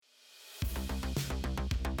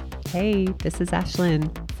Hey, this is Ashlynn,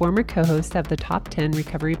 former co-host of the Top 10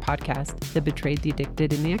 Recovery podcast, The Betrayed, the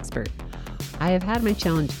Addicted, and the Expert. I have had my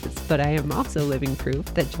challenges, but I am also living proof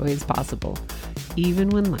that joy is possible, even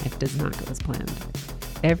when life does not go as planned.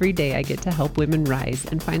 Every day I get to help women rise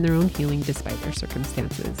and find their own healing despite their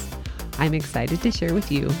circumstances. I'm excited to share with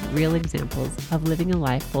you real examples of living a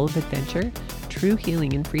life full of adventure, true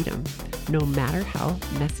healing, and freedom, no matter how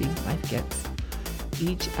messy life gets.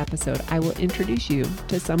 Each episode, I will introduce you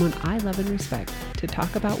to someone I love and respect to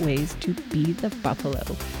talk about ways to be the buffalo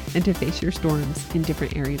and to face your storms in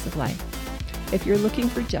different areas of life. If you're looking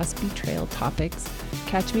for just betrayal topics,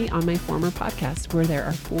 catch me on my former podcast where there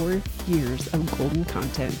are 4 years of golden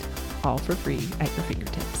content, all for free at your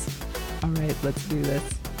fingertips. All right, let's do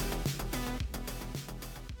this.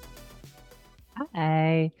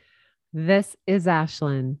 Hi, this is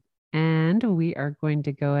Ashlynn. And we are going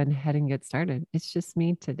to go ahead and get started. It's just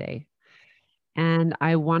me today. And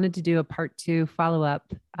I wanted to do a part 2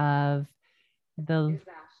 follow-up of the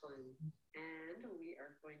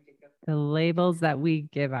labels that we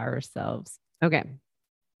give ourselves. Okay.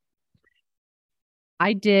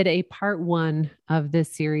 I did a part 1 of this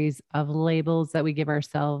series of labels that we give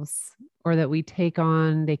ourselves or that we take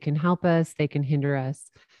on. They can help us, they can hinder us.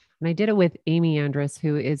 And I did it with Amy Andrus,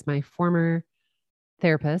 who is my former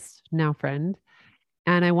therapist, now friend.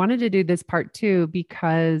 And I wanted to do this part 2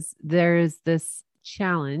 because there's this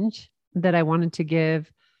challenge that I wanted to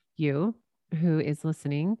give you who is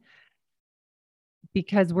listening,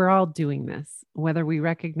 because we're all doing this, whether we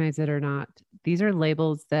recognize it or not. These are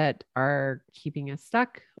labels that are keeping us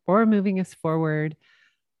stuck or moving us forward,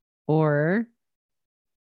 or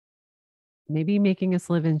maybe making us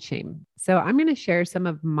live in shame. So I'm going to share some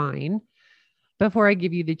of mine before I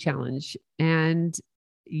give you the challenge. And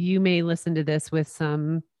you may listen to this with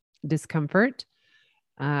some discomfort.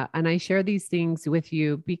 And I share these things with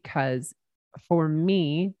you because for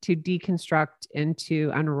me to deconstruct and to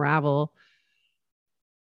unravel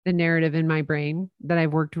the narrative in my brain that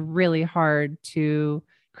I've worked really hard to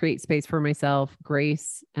create space for myself,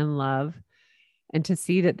 grace and love, and to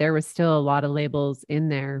see that there was still a lot of labels in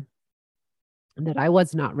there that I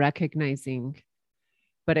was not recognizing,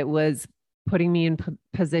 but it was putting me in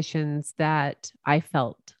positions that I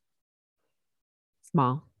felt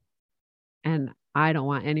small. And I don't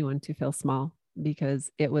want anyone to feel small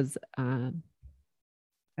because it was a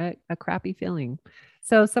crappy feeling.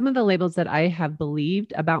 So some of the labels that I have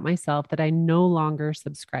believed about myself that I no longer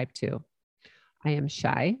subscribe to. I am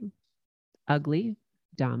shy, ugly,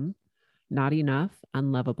 dumb, not enough,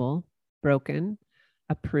 unlovable, broken,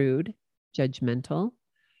 a prude, judgmental,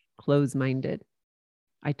 close-minded.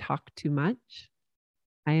 I talk too much.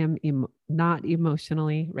 I am not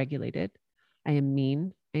emotionally regulated. I am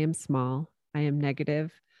mean. I am small. I am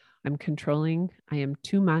negative. I'm controlling. I am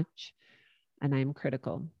too much. And I am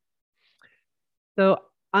critical. So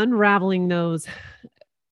unraveling those,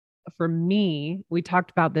 for me, we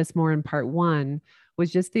talked about this more in part 1,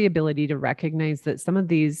 was just the ability to recognize that some of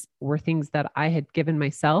these were things that I had given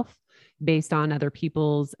myself based on other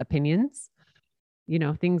people's opinions,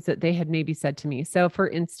 things that they had maybe said to me. So for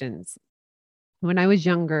instance, when I was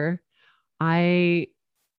younger, I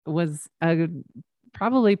was a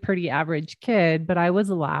probably pretty average kid, but I was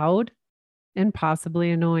loud and possibly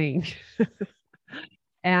annoying.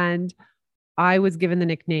 And I was given the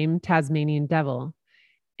nickname Tasmanian Devil.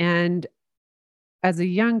 And as a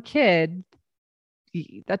young kid,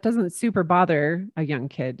 that doesn't super bother a young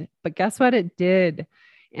kid, but guess what it did?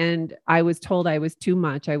 And I was told I was too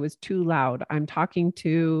much. I was too loud. I'm talking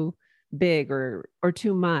too big or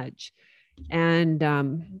too much. And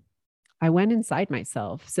I went inside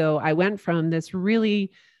myself. So I went from this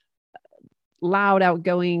really loud,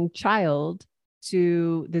 outgoing child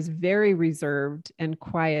to this very reserved and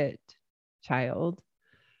quiet child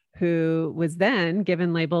who was then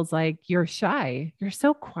given labels like, you're shy, you're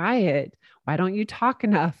so quiet, why don't you talk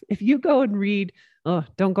enough? If you go and read,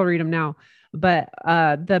 don't go read them now, but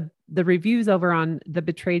the reviews over on the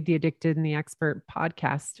Betrayed, the Addicted, and the Expert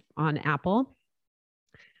podcast on Apple,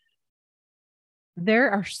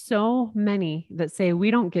 there are so many that say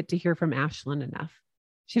we don't get to hear from Ashlynn enough.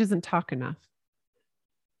 She doesn't talk enough.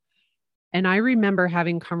 And I remember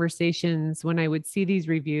having conversations when I would see these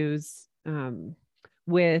reviews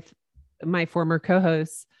with my former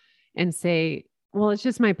co-hosts and say, well, it's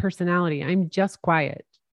just my personality. I'm just quiet.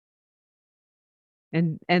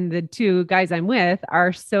 And the 2 guys I'm with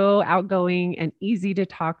are so outgoing and easy to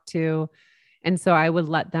talk to. And so I would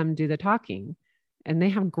let them do the talking, and they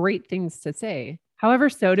have great things to say. However,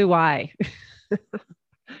 so do I.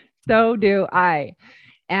 So do I.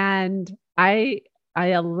 And I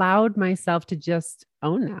allowed myself to just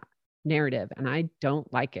own that. narrative, and I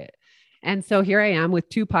don't like it. And so here I am with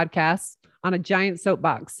 2 podcasts on a giant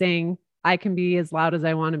soapbox saying, I can be as loud as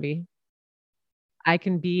I want to be. I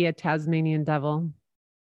can be a Tasmanian devil,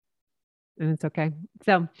 and it's okay.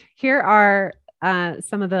 So here are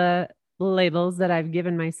some of the labels that I've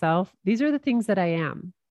given myself. These are the things that I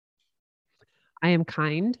am. I am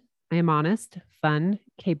kind. I am honest, fun,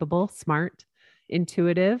 capable, smart,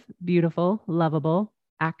 intuitive, beautiful, lovable,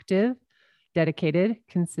 active, dedicated,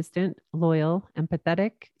 consistent, loyal,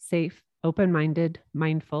 empathetic, safe, open minded,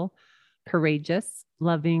 mindful, courageous,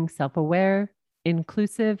 loving, self aware,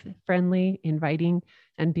 inclusive, friendly, inviting,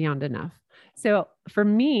 and beyond enough. So for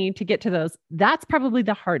me to get to those, that's probably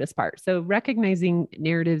the hardest part. So recognizing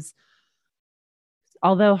narratives,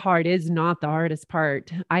 although hard, is not the hardest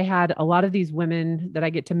part. I had a lot of these women that I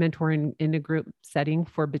get to mentor in a group setting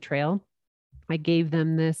for betrayal. I gave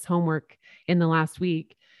them this homework in the last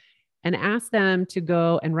week and asked them to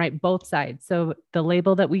go and write both sides. So the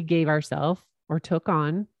label that we gave ourselves or took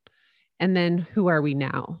on, and then who are we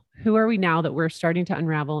now? Who are we now that we're starting to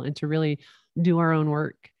unravel and to really do our own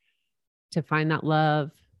work to find that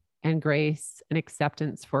love and grace and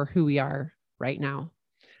acceptance for who we are right now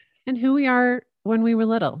and who we are when we were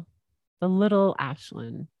little, the little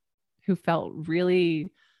Ashlynn who felt really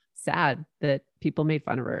sad that people made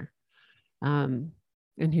fun of her, and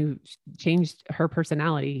who changed her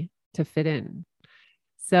personality to fit in.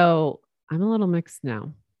 So I'm a little mixed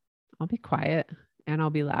now. I'll be quiet and I'll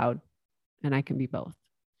be loud, and I can be both.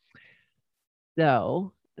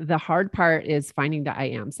 So the hard part is finding the I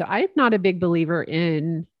am. So I'm not a big believer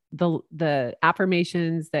in the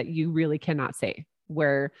affirmations that you really cannot say,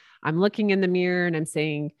 where I'm looking in the mirror and I'm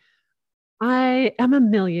saying, I am a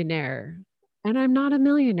millionaire, and I'm not a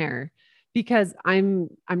millionaire, because I'm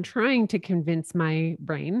trying to convince my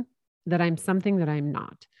brain that I'm something that I'm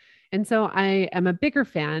not. And so I am a bigger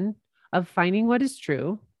fan of finding what is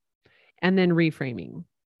true and then reframing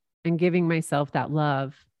and giving myself that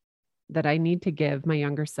love that I need to give my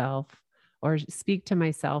younger self, or speak to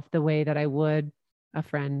myself the way that I would a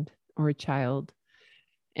friend or a child,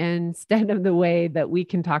 instead of the way that we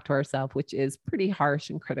can talk to ourselves, which is pretty harsh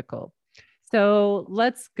and critical. So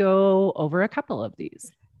let's go over a couple of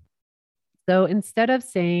these. So instead of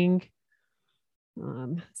saying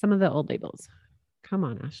some of the old labels, come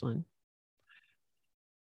on, Ashlynn,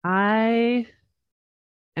 I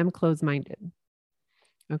am closed-minded.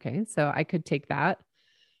 Okay, so I could take that.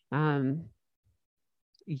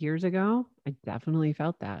 Years ago, I definitely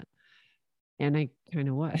felt that. And I kind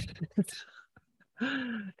of was.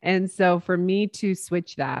 And so for me to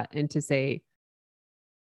switch that and to say,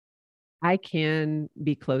 I can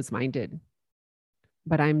be closed-minded,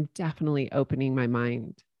 but I'm definitely opening my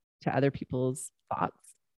mind to other people's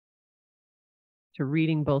thoughts, to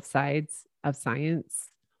reading both sides of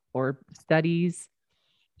science or studies,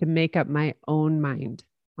 to make up my own mind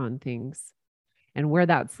on things. And where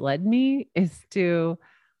that's led me is to,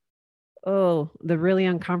 the really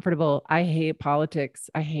uncomfortable. I hate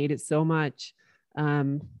politics. I hate it so much.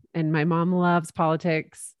 And my mom loves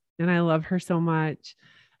politics, and I love her so much.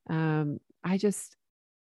 There's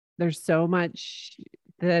so much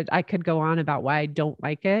that I could go on about why I don't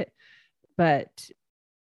like it, but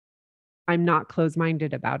I'm not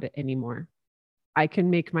closed-minded about it anymore. I can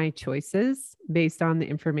make my choices based on the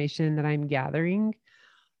information that I'm gathering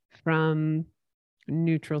from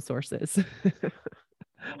neutral sources.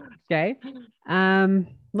 Okay.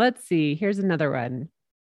 Let's see. Here's another one.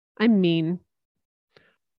 I'm mean.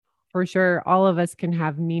 For sure, all of us can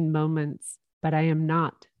have mean moments, but I am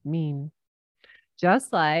not mean.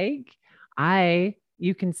 Just like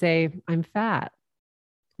you can say, I'm fat.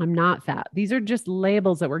 I'm not fat. These are just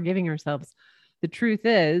labels that we're giving ourselves. The truth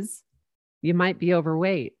is, you might be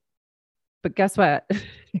overweight, but guess what?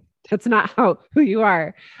 That's not who you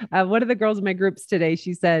are. One of the girls in my groups today,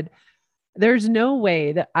 she said, there's no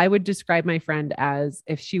way that I would describe my friend as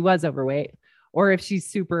if she was overweight or if she's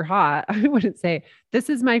super hot. I wouldn't say, this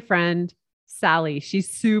is my friend, Sally. She's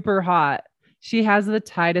super hot. She has the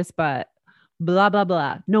tightest butt, blah, blah,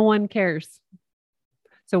 blah. No one cares.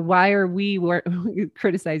 So why are we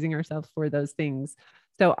criticizing ourselves for those things?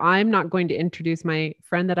 So I'm not going to introduce my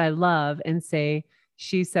friend that I love and say,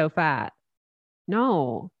 she's so fat.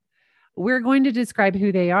 No, we're going to describe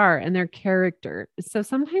who they are and their character. So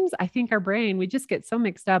sometimes I think our brain, we just get so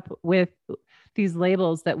mixed up with these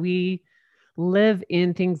labels that we live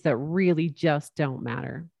in things that really just don't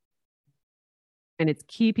matter. And it's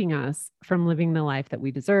keeping us from living the life that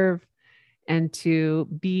we deserve and to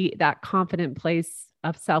be that confident place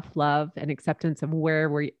of self-love and acceptance of where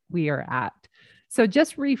we are at. So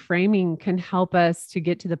just reframing can help us to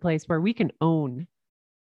get to the place where we can own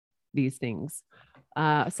these things.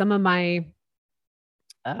 Some of my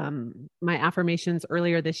affirmations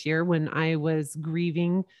earlier this year when I was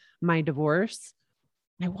grieving my divorce,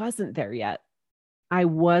 I wasn't there yet. I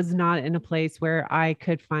was not in a place where I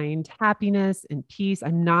could find happiness and peace.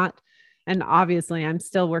 I'm not, and obviously I'm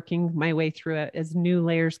still working my way through it as new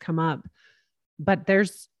layers come up, but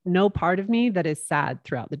there's no part of me that is sad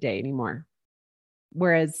throughout the day anymore.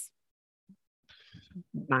 Whereas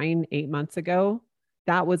 8 months ago,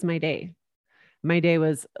 that was my day. My day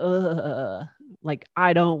was, like,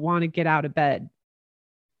 I don't want to get out of bed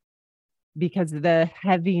because of the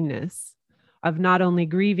heaviness of not only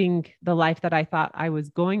grieving the life that I thought I was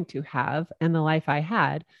going to have and the life I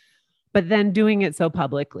had, but then doing it so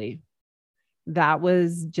publicly. That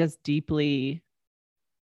was just deeply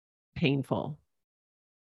painful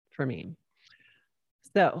for me.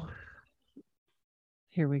 So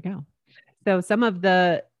here we go. So some of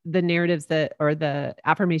the narratives or the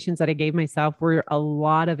affirmations that I gave myself were a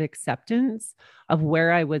lot of acceptance of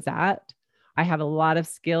where I was at. I have a lot of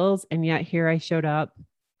skills, and yet here I showed up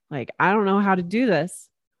like, I don't know how to do this.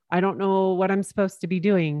 I don't know what I'm supposed to be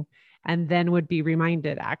doing. And then would be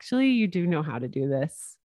reminded, actually, you do know how to do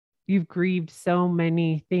this. You've grieved so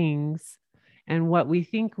many things. And what we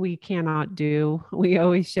think we cannot do, we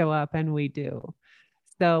always show up and we do.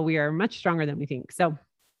 So we are much stronger than we think. So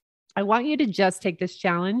I want you to just take this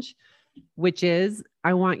challenge, which is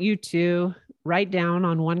I want you to write down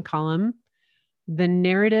on one column the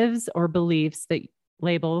narratives or beliefs that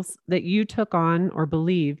labels that you took on or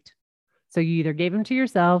believed. So you either gave them to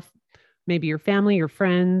yourself, maybe your family, your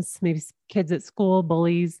friends, maybe kids at school,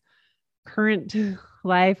 bullies, current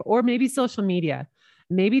life, or maybe social media.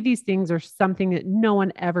 Maybe these things are something that no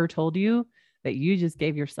one ever told you that you just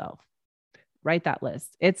gave yourself. Write that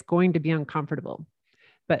list. It's going to be uncomfortable.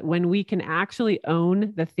 But when we can actually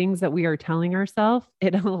own the things that we are telling ourselves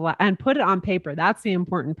and put it on paper, that's the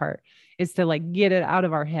important part, is to like get it out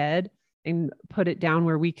of our head and put it down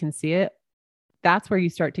where we can see it. That's where you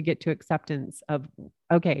start to get to acceptance of,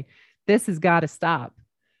 okay, this has got to stop,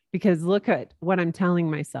 because look at what I'm telling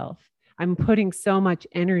myself. I'm putting so much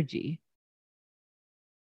energy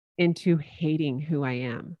into hating who I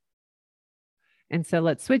am. And so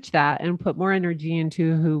let's switch that and put more energy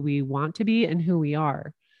into who we want to be and who we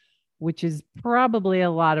are, which is probably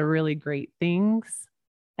a lot of really great things.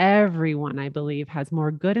 Everyone, I believe, has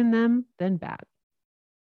more good in them than bad.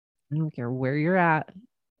 I don't care where you're at.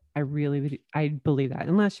 I believe that,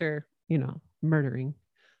 unless you're, murdering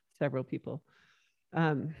several people.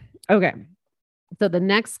 Okay. So the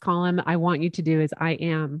next column I want you to do is I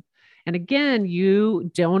am. And again,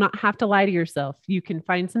 you do not have to lie to yourself. You can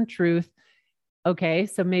find some truth. Okay.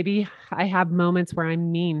 So maybe I have moments where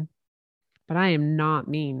I'm mean, but I am not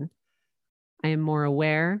mean. I am more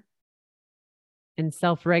aware and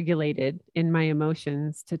self-regulated in my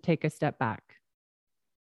emotions to take a step back.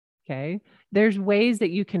 Okay. There's ways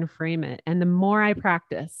that you can frame it. And the more I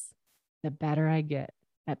practice, the better I get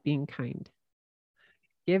at being kind.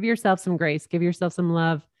 Give yourself some grace, give yourself some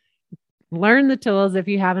love, learn the tools if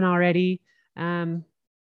you haven't already. And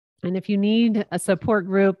if you need a support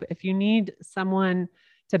group, if you need someone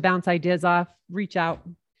to bounce ideas off, reach out.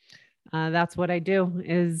 That's what I do,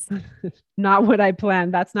 is not what I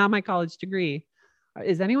planned. That's not my college degree.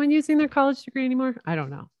 Is anyone using their college degree anymore? I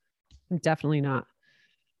don't know. I'm definitely not.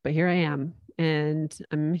 But here I am, and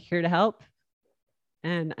I'm here to help.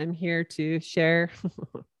 And I'm here to share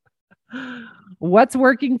what's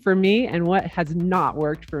working for me and what has not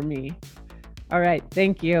worked for me. All right.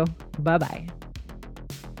 Thank you. Bye-bye.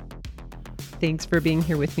 Thanks for being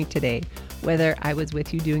here with me today, whether I was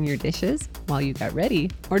with you doing your dishes while you got ready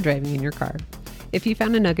or driving in your car. If you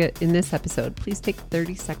found a nugget in this episode, please take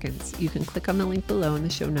 30 seconds. You can click on the link below in the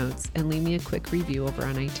show notes and leave me a quick review over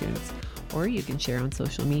on iTunes, or you can share on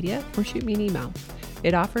social media or shoot me an email.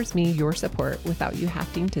 It offers me your support without you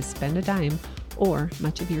having to spend a dime or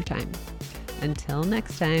much of your time. Until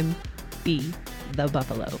next time, be the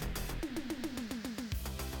buffalo.